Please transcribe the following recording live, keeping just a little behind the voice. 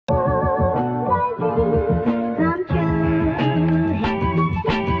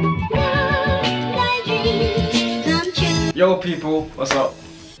Yo people, what's up?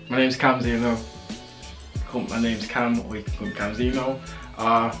 My name's Cam Zeno. My name's Cam, or you can call me Cam Zeno.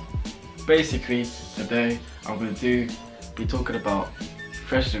 Basically, today I'm going to be talking about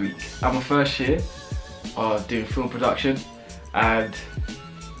Freshers Week. I'm a first year doing film production, and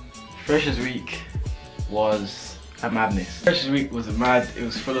Freshers Week was a madness. Freshers Week was it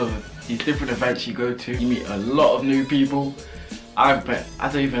was full of these different events you go to. You meet a lot of new people. I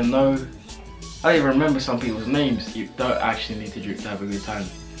don't even remember some people's names. You don't actually need to drink to have a good time,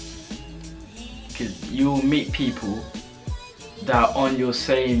 because you'll meet people that are on your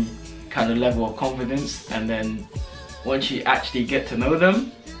same kind of level of confidence, and then once you actually get to know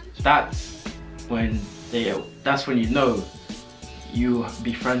them, that's when you know you'll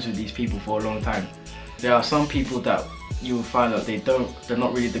be friends with these people for a long time. There are some people that you will find out they're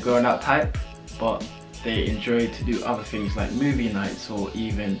not really the going out type, but they enjoy to do other things like movie nights or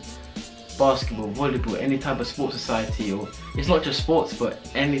even basketball, volleyball, any type of sports society. Or it's not just sports, but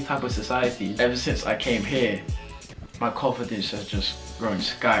any type of society. Ever since I came here, my confidence has just grown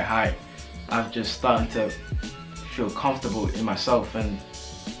sky high. I've just started to feel comfortable in myself, and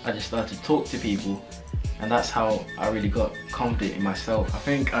I just started to talk to people, and that's how I really got confident in myself. I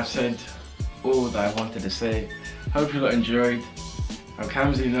think I've said all that I wanted to say. Hope you lot enjoyed. I'm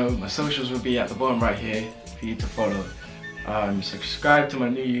Cam Zeno. My socials will be at the bottom right here for you to follow. Subscribe to my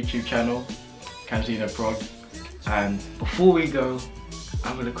new YouTube channel, Cam Zeno Prod. And before we go,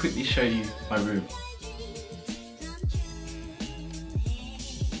 I'm going to quickly show you my room.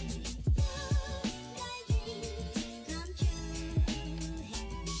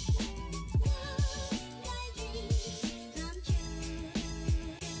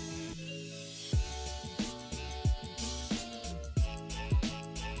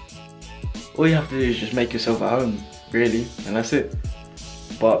 All you have to do is just make yourself at home, really, and that's it.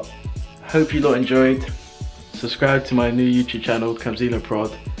 But hope you lot enjoyed. Subscribe to my new YouTube channel, Cam Zeno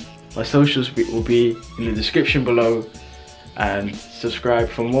Prod. My socials will be in the description below, and subscribe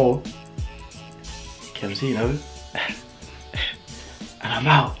for more. Cam Zeno, and I'm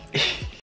out.